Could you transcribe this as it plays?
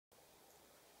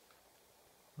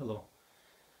Hello.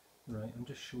 Right, I'm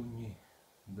just showing you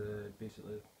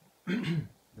basically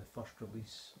the first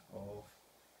release of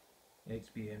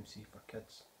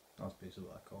XBMC4Kids. That's basically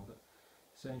what I called it.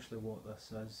 Essentially what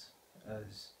this is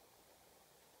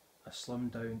a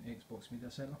slimmed down Xbox Media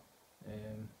Center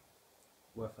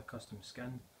with a custom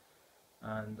skin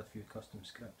and a few custom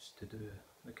scripts to do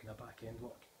the kind of back end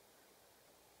work.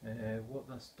 What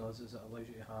this does is it allows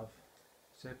you to have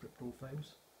separate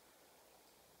profiles,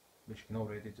 which you can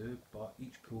already do, but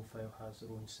each profile has their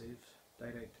own save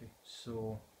directory.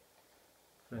 So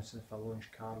for instance, if I launch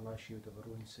Carlash, he would have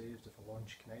her own saves. If I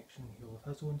launch Connection, he'll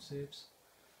have his own saves,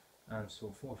 and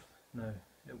so forth. Now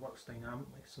it works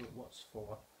dynamically, so it works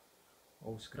for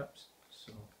all scripts.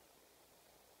 So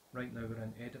right now we're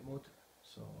in edit mode,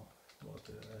 so what I'll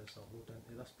do is I'll load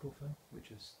into this profile, which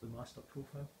is the master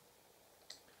profile.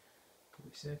 Go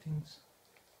to settings,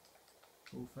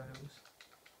 profiles,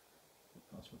 put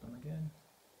password in again,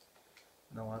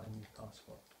 and I'll add a new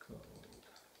password called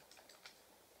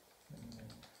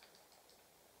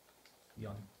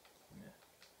Yun. Yeah.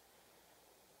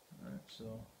 Right, so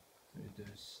what we do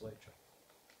is select your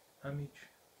image,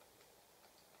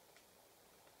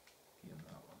 here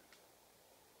that one.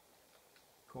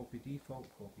 Copy default,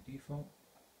 copy default.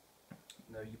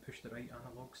 Now you push the right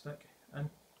analog stick in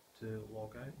to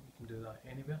log out. You can do that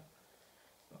anywhere,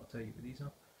 but I'll tell you what these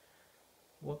are.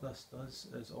 What this does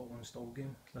is auto install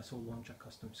game. This will launch a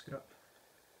custom script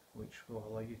which will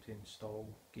allow you to install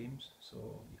games. So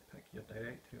you pick your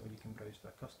directory, or you can browse for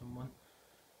a custom one,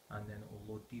 and then it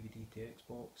will load DVD to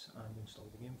Xbox and install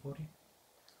the game for you.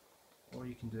 Or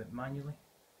you can do it manually.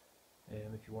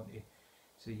 If you want to,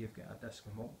 say you've got a disc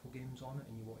with multiple games on it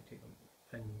and you want to take them,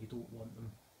 and you don't want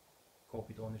them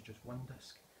copied on as just one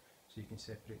disc, so you can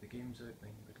separate the games out,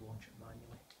 then you would launch it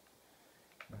manually.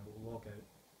 Now we'll log out.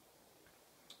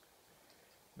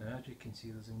 Now as you can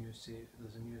see, there's a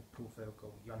new profile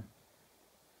called Yun.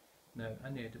 Now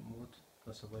in edit mode,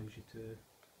 this allows you to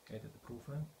edit the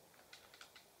profile.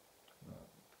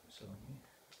 So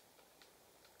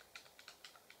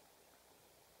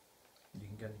you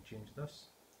can get and change this.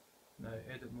 Now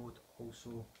edit mode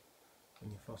also,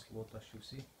 when you first load this, you'll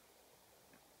see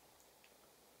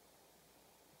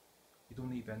you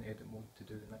don't need in edit mode to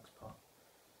do the next part.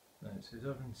 Now it says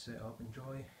everything's set up,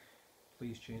 enjoy.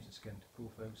 Please change the skin to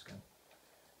profile skin.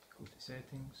 Go to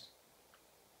settings,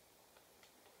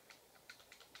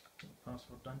 put the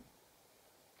password in,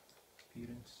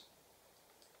 appearance,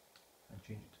 and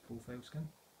change it to profile skin,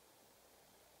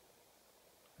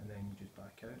 and then you just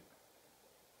back out.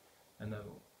 And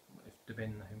now, if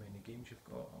depending on how many games you've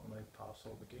got, I'll now pass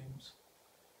all the games,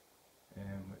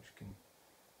 which can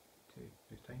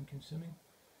be time consuming.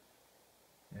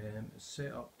 It's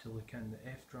set up to look in the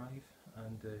F drive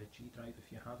and the G drive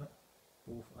if you have it,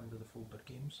 both under the folder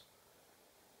games.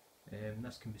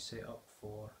 This can be set up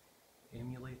for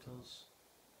emulators,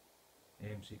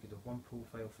 so you could have one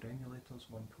profile for emulators,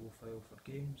 one profile for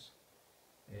games,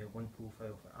 one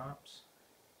profile for apps.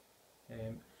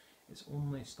 It's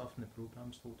only stuff in the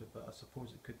programs folder, but I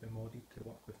suppose it could be modded to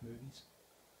work with movies.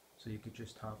 So you could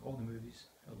just have all the movies,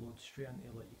 it loads straight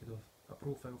into, like, you could have a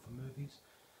profile for movies,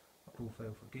 a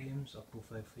profile for games, a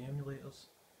profile for emulators,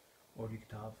 or you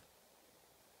could have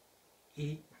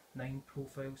 8-9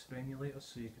 profiles for emulators,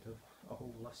 so you could have a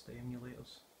whole list of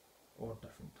emulators, or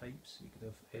different types. You could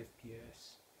have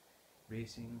FPS,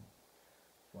 racing,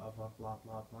 whatever, blah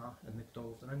blah blah, and they could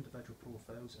all have their individual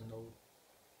profiles and they'll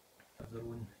have their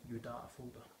own UData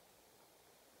folder.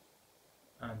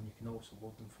 And you can also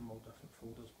load them from all different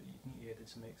folders, but you need to edit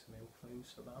some XML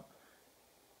files for that.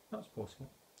 That's possible.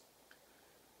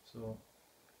 So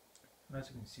as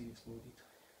you can see, it's loaded.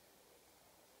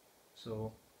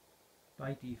 So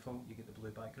by default you get the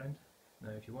blue background. Now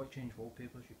if you want to change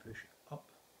wallpapers, you push up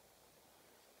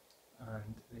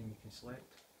and then you can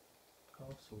select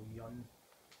colour. So Yun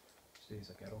says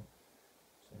a girl,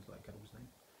 sounds like a girl's name.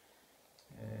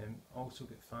 Also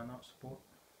get fan art support,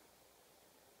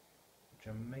 which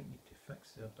I might need to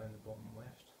fix there down the bottom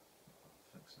left.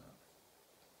 I'll fix that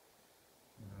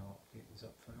and I'll update the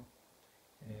zip file.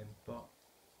 But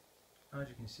as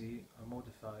you can see, I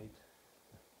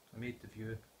made the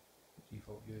view, the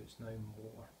default view. It's now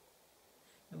more,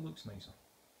 it looks nicer.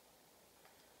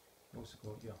 You also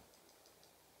got your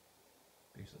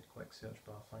basically quick search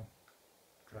bar thing,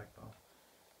 drag bar.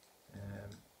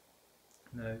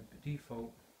 Now by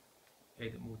default,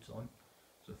 edit mode's on,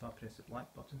 so if I press the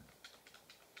black button,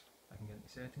 I can get into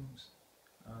settings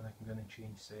and I can go in and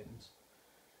change settings.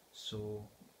 So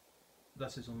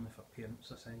this is only for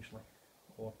parents essentially,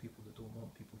 or people that don't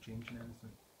want people changing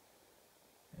anything.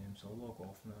 So I'll log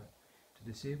off now. To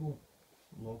disable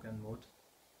login mode,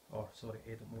 or sorry,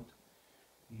 edit mode,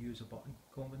 you use a button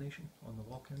combination on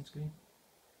the lock-in screen.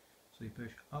 So you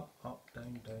push up, up,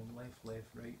 down, down, left,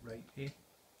 left, right, right, A,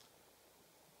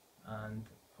 and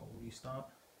it will restart,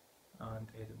 and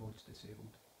edit mode's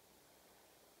disabled.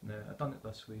 Now I've done it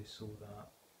this way so that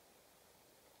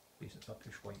basically if I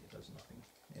push white it does nothing.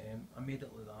 I made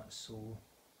it like that so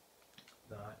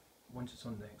that once it's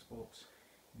on the Xbox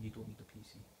you don't need a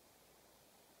PC.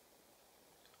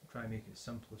 I'll try and make it as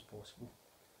simple as possible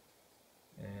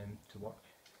to work.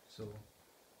 So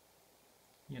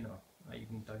you know,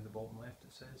 even down the bottom left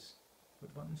it says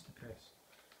what buttons to press.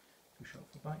 Push up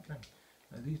for background.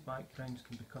 Now these backgrounds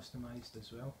can be customised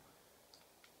as well.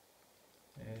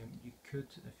 You could,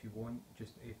 if you want,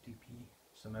 just FTP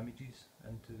some images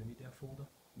into the media folder,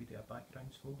 media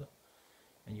backgrounds folder,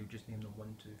 and you just name them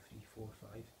 1, 2, 3, 4,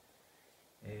 5,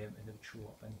 and they would show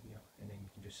up in here, and then you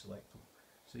can just select them.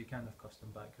 So you can have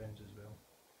custom backgrounds as well.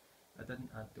 I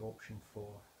didn't add the option for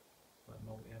like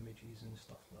multi-images and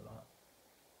stuff like that,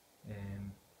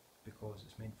 because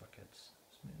it's meant for kids.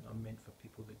 It's meant for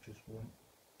people that just want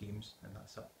games and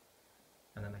that's it,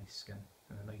 and a nice skin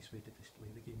and a nice way to display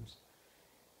the games.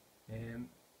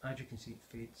 As you can see, it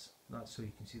fades. That's so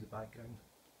you can see the background.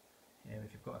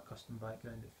 If you've got a custom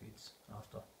background, it fades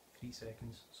after 3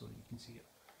 seconds so that you can see it,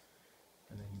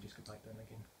 and then you just go back down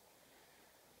again.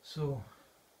 So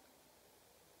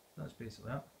that's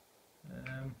basically that.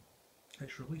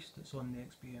 It's released. It's on the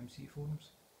XBMC forums.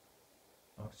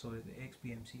 Oh, sorry, the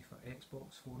XBMC for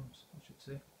Xbox forums, I should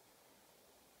say.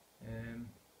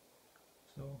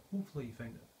 So hopefully you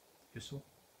find it useful.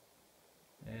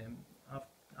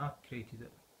 I've created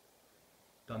it,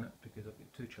 done it because I've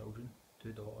got 2 children,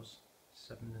 2 daughters,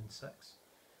 7 and 6,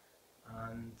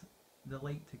 and they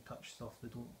like to touch stuff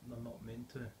they're not meant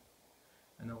to.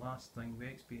 And the last thing,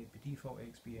 with default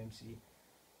XBMC,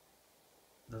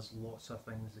 there's lots of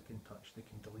things they can touch. They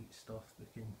can delete stuff, they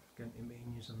can get into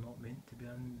menus they're not meant to be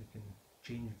in, they can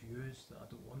change views that I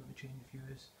don't want them to change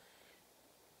views,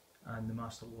 and the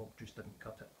master lock just didn't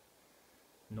cut it,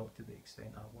 not to the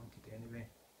extent I wanted anyway.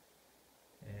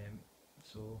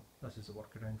 So this is a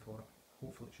workaround for it.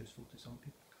 Hopefully it's useful to some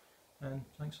people, and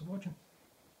thanks for watching.